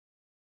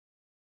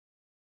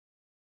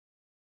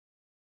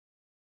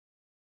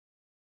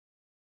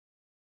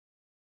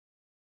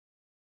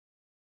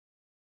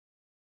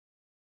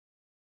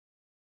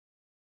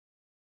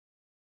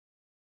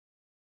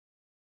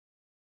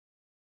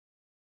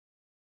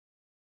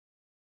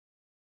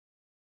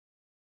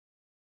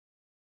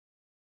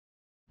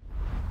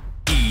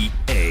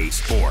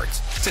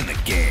sports. It's in the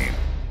game.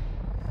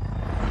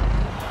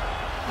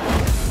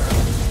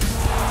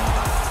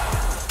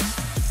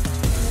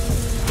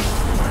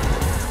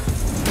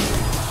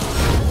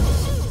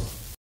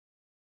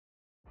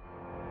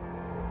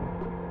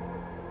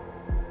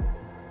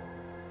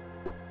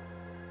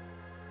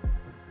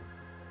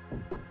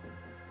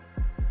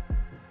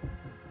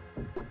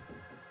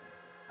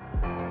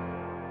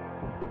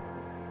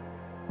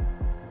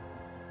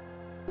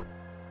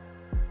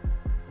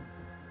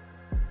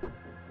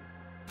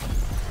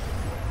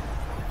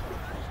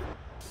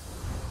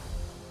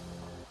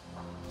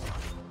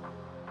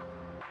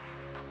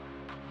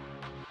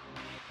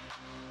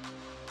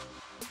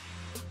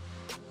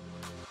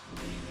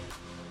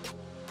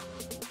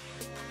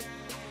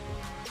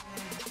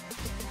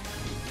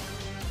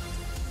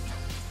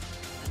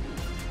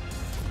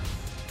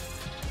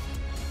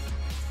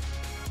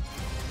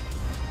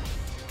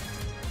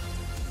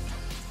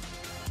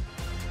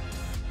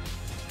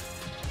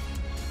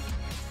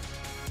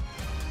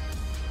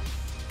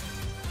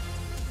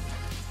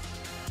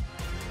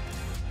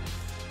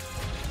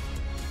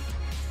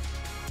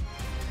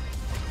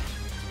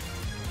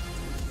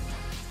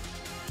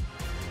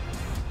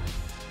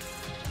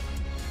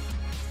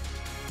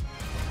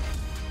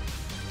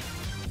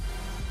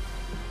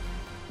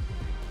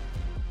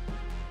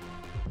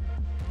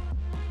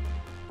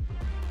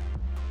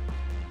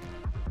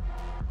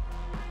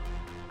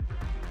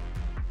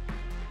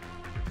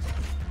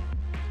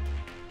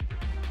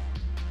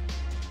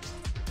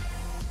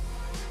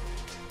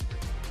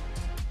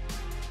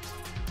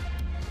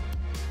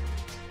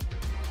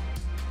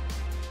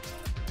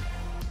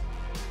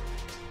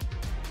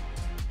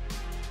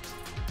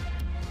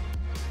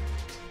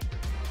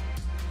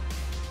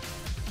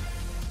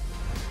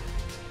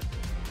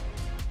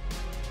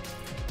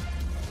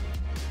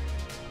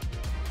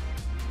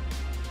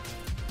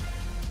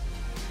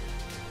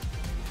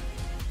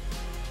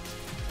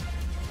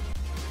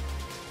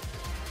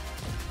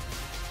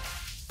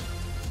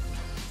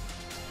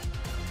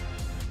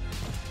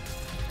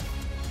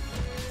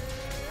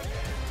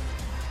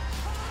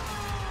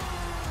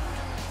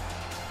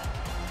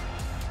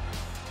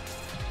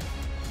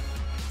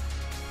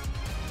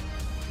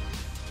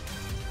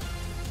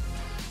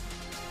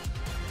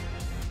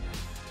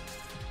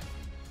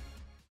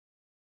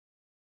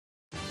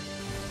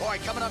 All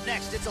right, coming up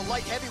next, it's a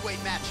light heavyweight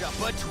matchup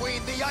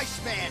between the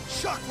Iceman,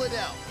 Chuck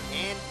Liddell,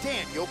 and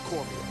Daniel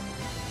Cormier.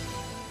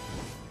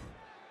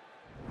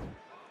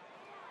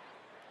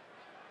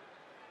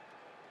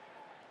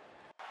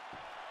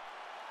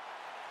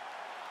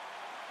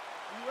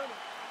 Are you ready?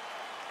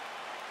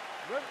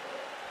 Ready?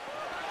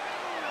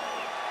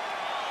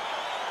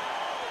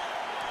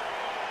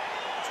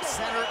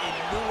 Center in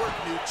Newark,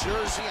 New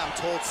Jersey. I'm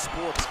told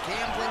sports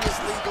gambling is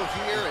legal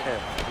here, and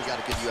we got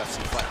a good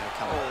UFC fight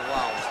coming. Oh,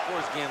 wow.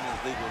 Sports gambling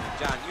is legal. And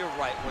John, you're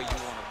right where you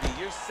want to be.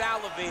 You're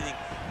salivating.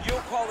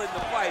 You're calling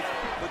the fight,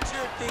 but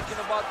you're thinking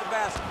about the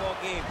basketball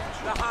game,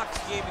 the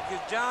hockey game,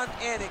 because John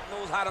Anik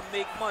knows how to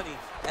make money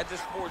at the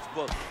sports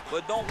book.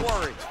 But don't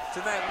worry.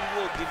 Tonight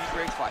we will give you a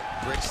great fight.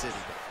 Brick City.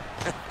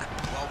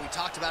 Well, we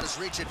talked about his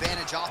reach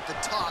advantage off the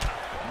top.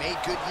 Made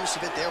good use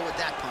of it there with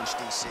that punch,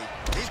 DC.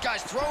 These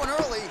guys throwing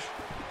early.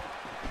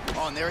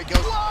 Oh, and there he goes.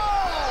 Whoa!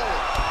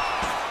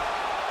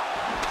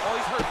 Oh,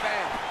 he's hurt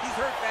bad. He's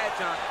hurt bad,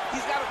 John.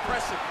 He's got to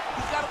press him.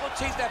 He's got to go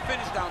chase that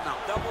finish down now.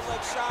 Double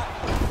leg shot.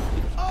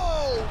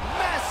 Oh,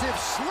 massive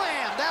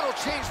slam. That'll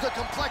change the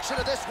complexion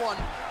of this one.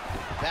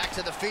 Back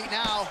to the feet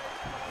now.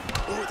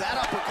 Ooh, that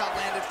uppercut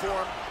landed for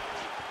him.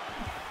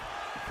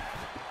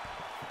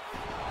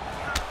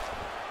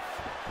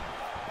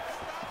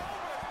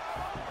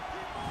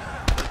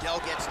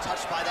 Liddell gets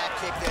touched by that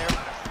kick there.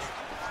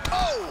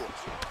 Oh!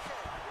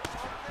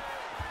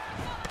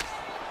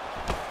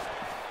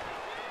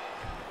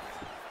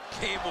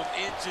 Game of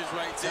inches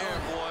right there,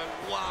 boy.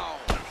 Wow.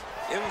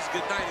 It was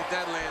good night if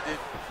that landed.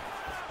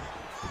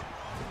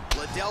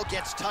 Liddell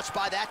gets touched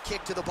by that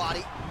kick to the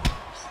body.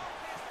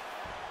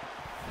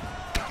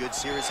 Good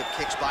series of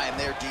kicks by him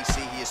there, DC.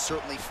 He has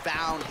certainly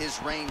found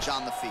his range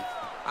on the feet.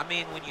 I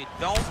mean, when you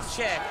don't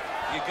check,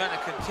 you're going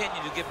to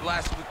continue to get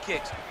blasted with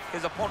kicks.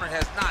 His opponent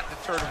has not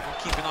deterred him from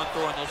keeping on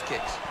throwing those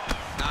kicks.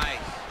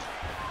 Nice.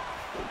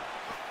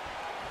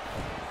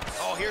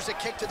 Oh, here's a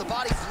kick to the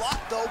body.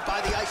 Blocked, though, by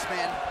the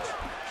Iceman.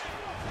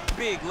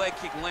 Big leg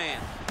kick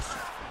land.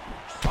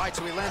 All right,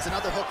 so he lands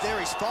another hook there.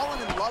 He's fallen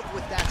in love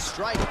with that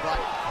strike,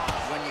 but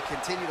when you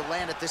continue to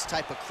land at this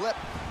type of clip,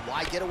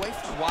 why get away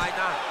from it? Why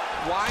not?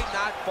 Why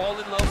not fall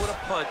in love with a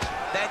punch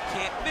that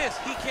can't miss?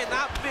 He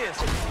cannot miss.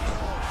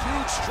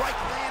 Huge strike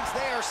lands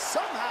there.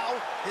 Somehow,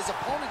 his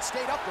opponent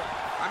stayed upright.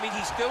 I mean,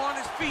 he's still on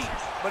his feet,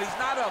 but he's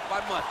not up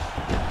by much.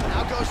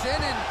 Now goes in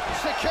and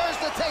secures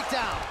the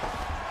takedown.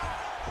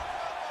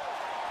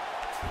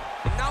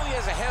 And now he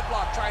has a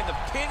headlock trying to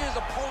pin his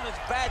opponent's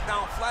back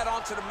down flat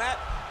onto the mat.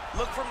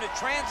 Look from the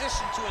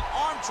transition to an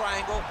arm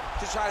triangle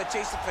to try to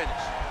chase the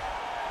finish.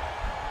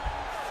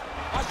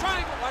 Watch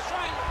triangle, watch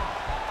triangle.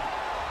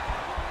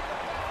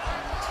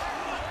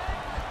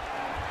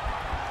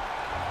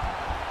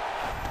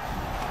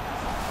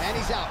 And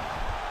he's out.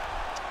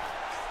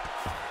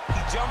 He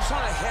jumps on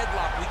a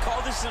headlock. We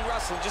call this in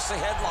wrestling just a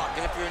headlock.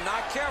 And if you're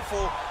not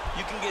careful,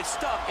 you can get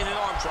stuck in an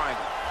arm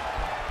triangle.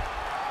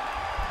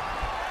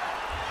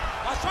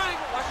 Watch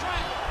triangle, watch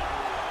triangle.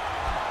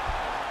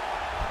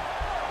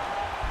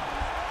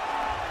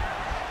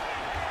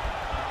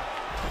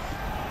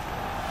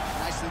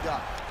 Nicely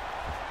done.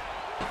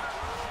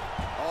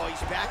 Oh,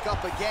 he's back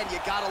up again. You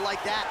gotta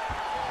like that.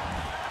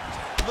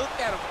 Look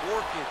at him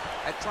working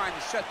at trying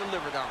to shut the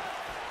liver down.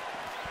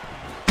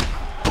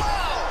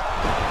 Whoa!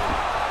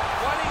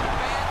 What a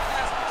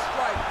fantastic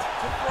strike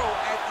to throw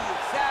at the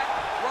exact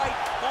right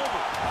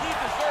moment. He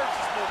deserves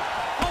this moment.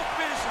 Don't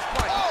finish this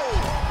fight. Oh!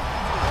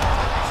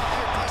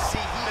 DC,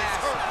 he is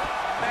hurt.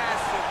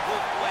 Massive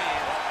hook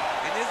land,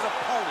 and his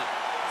opponent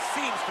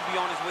seems to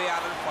be on his way out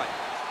of the fight.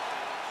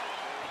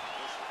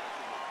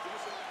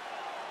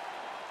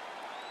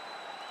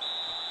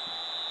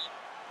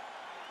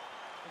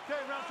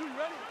 Okay, round two, you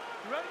ready?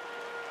 You ready?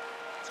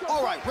 Let's go.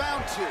 All right,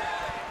 round two.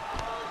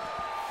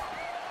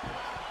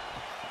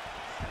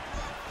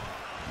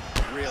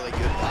 Really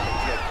good body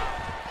kick.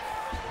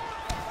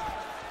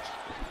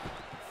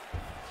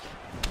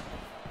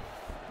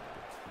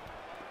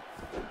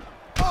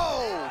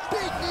 Oh,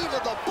 big knee to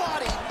the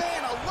body,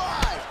 man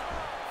alive.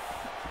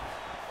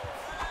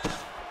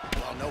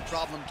 Well, no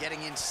problem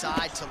getting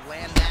inside to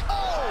land that.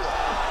 Oh!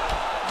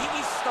 He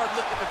needs to start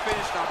looking to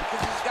finish now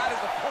because he's got his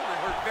opponent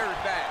hurt very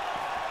bad.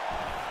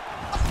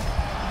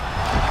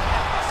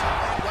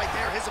 Right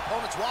there, his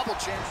opponent's wobble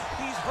chin.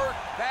 He's hurt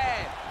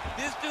bad.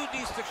 This dude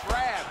needs to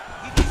grab.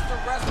 He needs to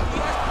wrestle. He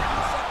has to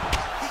do something.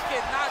 He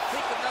cannot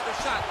take another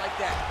shot like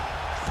that.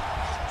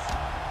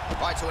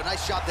 All right, so a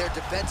nice shot there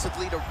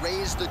defensively to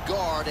raise the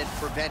guard and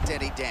prevent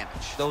any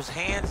damage. Those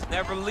hands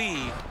never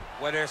leave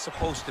where they're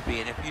supposed to be.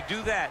 And if you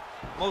do that,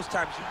 most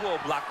times you will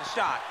block the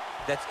shot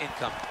that's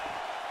incoming.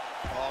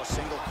 Oh,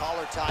 single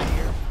collar tie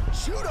here.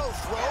 Judo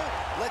throw.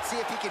 Let's see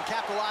if he can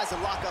capitalize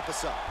and lock up a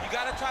sub. You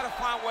got to try to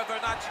find whether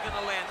or not you're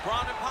going to land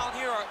ground and pound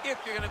here or if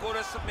you're going to go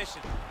to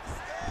submission.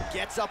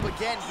 Gets up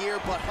again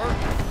here, but hurt.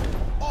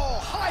 Oh,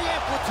 high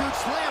amplitude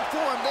slam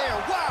for him there.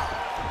 Wow.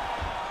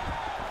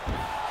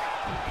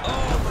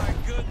 Oh, my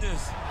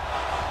goodness.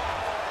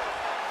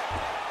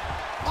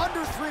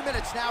 Under 3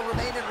 minutes now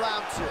remain in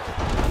round two.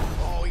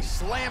 Oh, he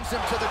slams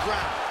him to the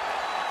ground.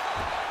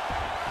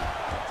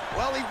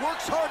 Well, he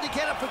works hard to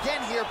get up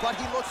again here, but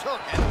he looks hurt.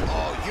 And,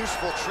 oh,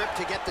 useful trip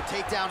to get the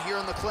takedown here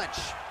in the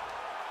clinch.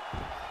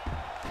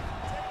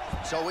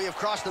 So we have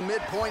crossed the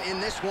midpoint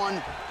in this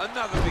one.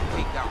 Another big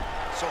takedown.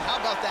 So how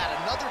about that?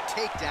 Another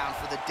takedown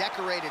for the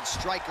decorated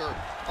striker.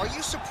 Are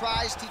you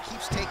surprised he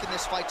keeps taking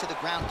this fight to the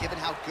ground, given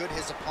how good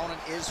his opponent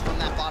is from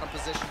that bottom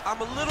position? I'm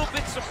a little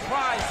bit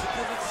surprised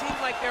because it seems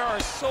like there are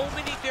so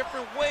many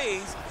different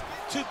ways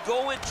to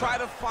go and try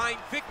to find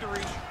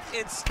victory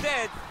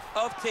instead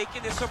of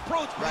taking this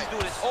approach. But he's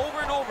doing it over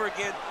and over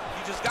again.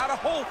 You just gotta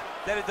hope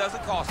that it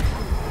doesn't cost him.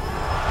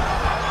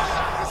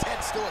 His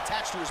head's still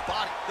attached to his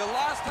body. The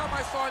last time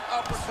I saw an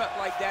uppercut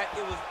like that,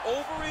 it was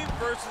Overeem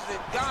versus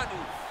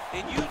Ngannou.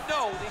 And you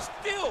know they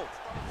still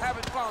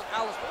haven't found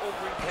Alistair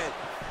Overeem's head.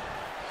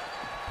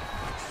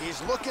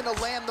 He's looking to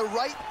land the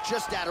right,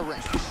 just out of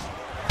range.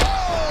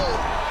 Oh!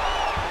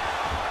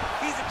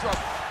 He's in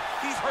trouble.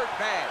 He's hurt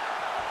bad.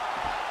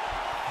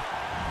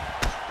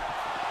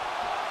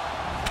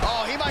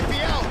 Oh, he might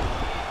be out.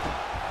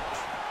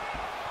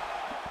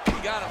 He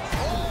got him.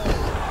 Oh!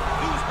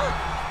 Dude's hurt.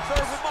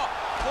 Serve him up.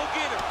 Go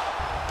get him.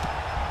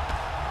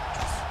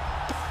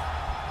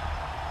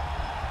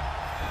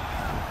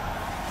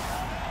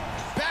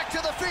 Back to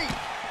the feet.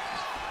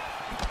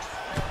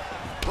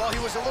 Well, he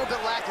was a little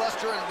bit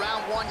lackluster in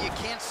round one. You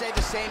can't say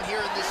the same here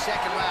in this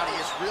second round. He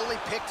has really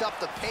picked up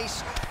the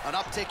pace, an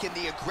uptick in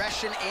the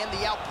aggression and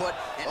the output.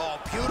 And, oh,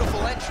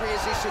 beautiful entry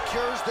as he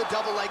secures the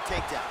double leg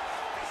takedown.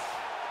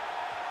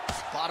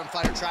 Bottom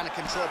fighter trying to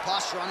control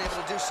posture, unable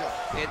to do so.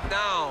 And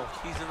now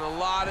he's in a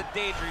lot of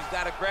danger. He's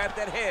got to grab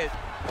that head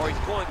or he's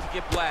going to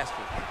get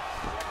blasted.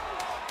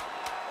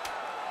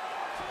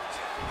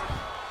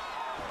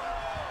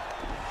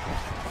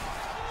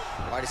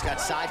 All right, he's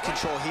got side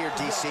control here,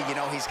 DC. You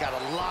know, he's got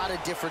a lot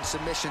of different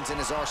submissions in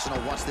his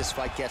arsenal once this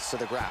fight gets to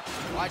the ground.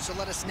 All right, so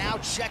let us now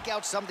check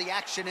out some of the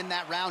action in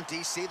that round,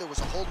 DC. There was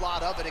a whole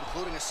lot of it,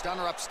 including a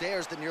stunner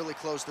upstairs that nearly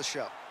closed the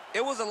show.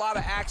 It was a lot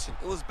of action.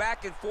 It was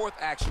back and forth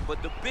action,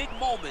 but the big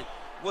moment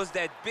was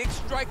that big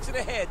strike to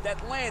the head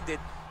that landed,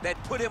 that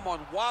put him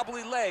on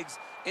wobbly legs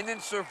and in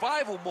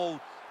survival mode.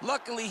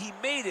 Luckily, he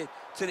made it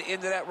to the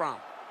end of that round.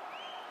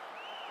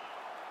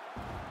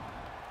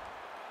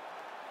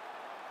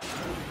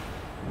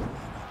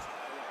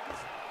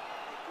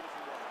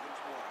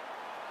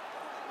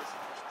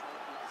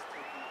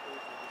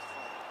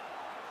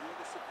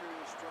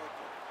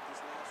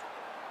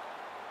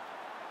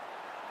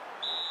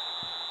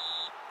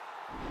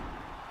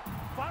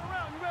 Final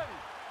round, you ready?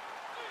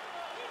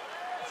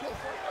 Let's go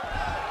for it.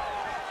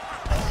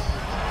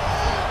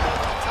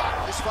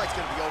 This fight's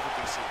gonna be over,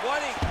 DC.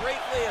 What a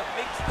great way of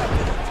mixing up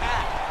his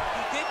attack.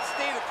 He didn't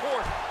stay the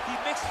course, he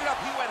mixed it up.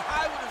 He went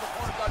high when his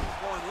opponent thought he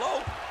was going low,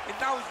 and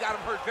now he's got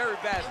him hurt very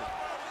badly.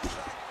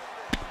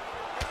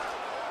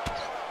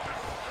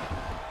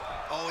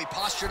 Oh, he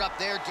postured up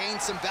there,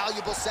 gained some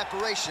valuable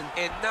separation.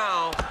 And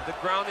now the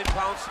ground and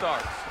pound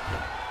starts.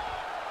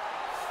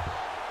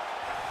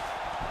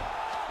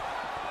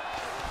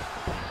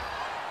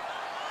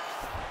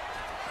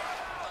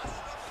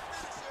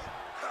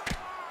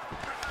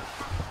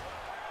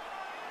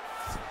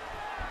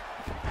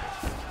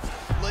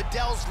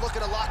 Liddell's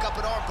looking to lock up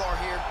an armbar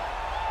here.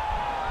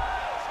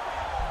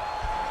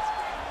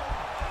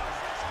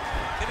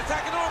 An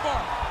attacking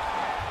armbar.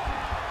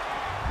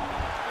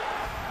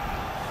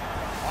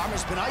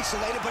 Armor's been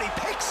isolated, but he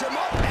picks him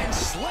up and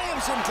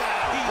slams him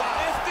down. He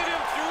lifted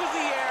him through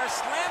the air,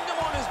 slammed him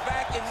on his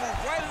back, and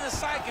moved right into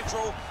side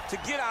control to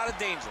get out of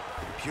danger.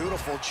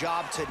 Beautiful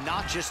job to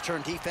not just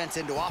turn defense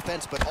into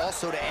offense, but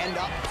also to end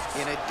up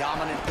in a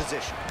dominant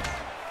position.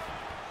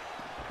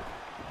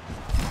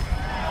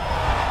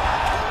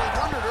 Well, we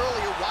wondered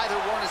earlier why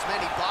there weren't as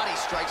many body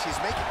strikes. He's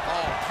making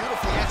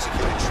beautifully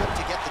executed trip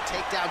to get the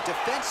takedown.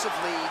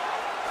 Defensively,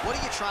 what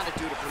are you trying to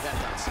do to prevent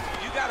that?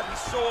 You got to be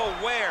so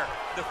aware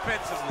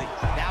defensively.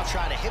 Now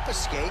trying to hip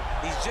escape.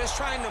 He's just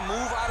trying to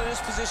move out of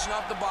this position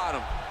off the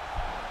bottom.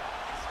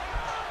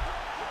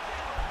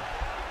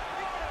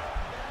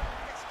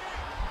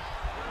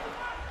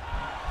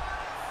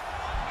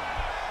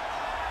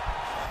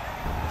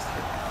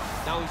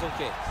 Now he's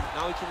okay.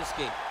 Now he can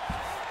escape.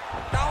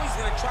 Now he's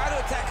going to try to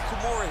attack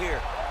Kimura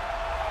here.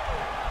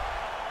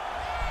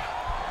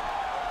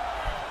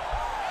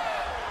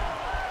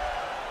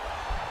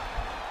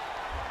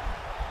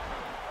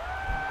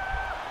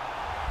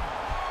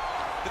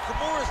 The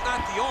Kimura is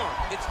not the arm.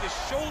 It's the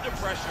shoulder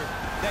pressure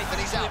that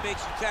usually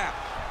makes you tap.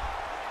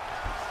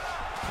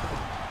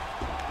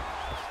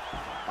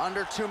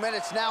 Under 2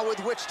 minutes now with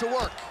which to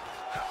work.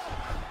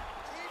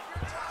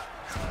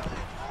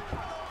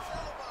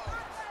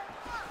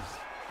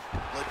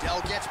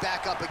 Liddell gets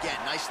back up again.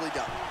 Nicely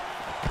done.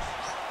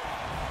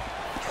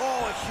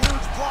 Oh, a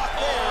huge block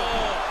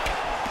there.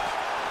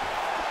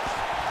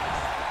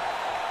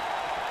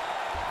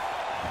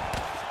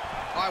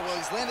 All right, well,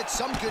 he's landed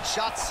some good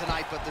shots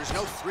tonight, but there's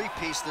no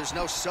three-piece, there's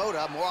no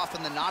soda. More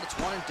often than not, it's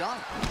one and done.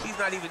 He's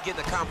not even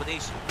getting a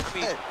combination. I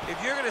mean,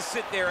 if you're going to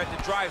sit there at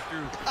the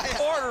drive-thru,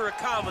 order a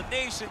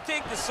combination,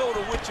 take the soda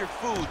with your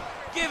food,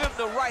 give him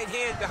the right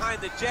hand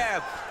behind the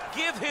jab,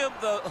 give him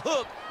the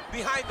hook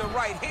behind the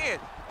right hand.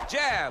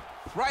 Jab,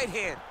 right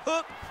hand,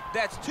 hook.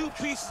 That's 2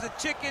 pieces of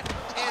chicken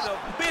and a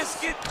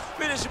biscuit.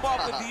 Finish him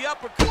off with the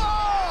uppercut.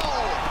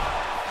 Whoa!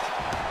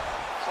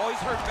 Oh,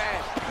 he's hurt bad.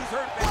 He's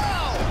hurt bad.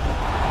 Wow!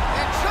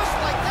 And just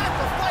like that,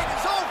 the fight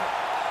is over.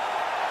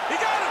 He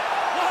got him.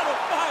 What a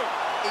fight.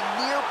 A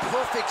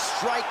near-perfect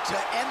strike to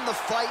end the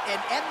fight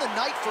and end the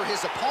night for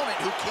his opponent,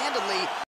 who candidly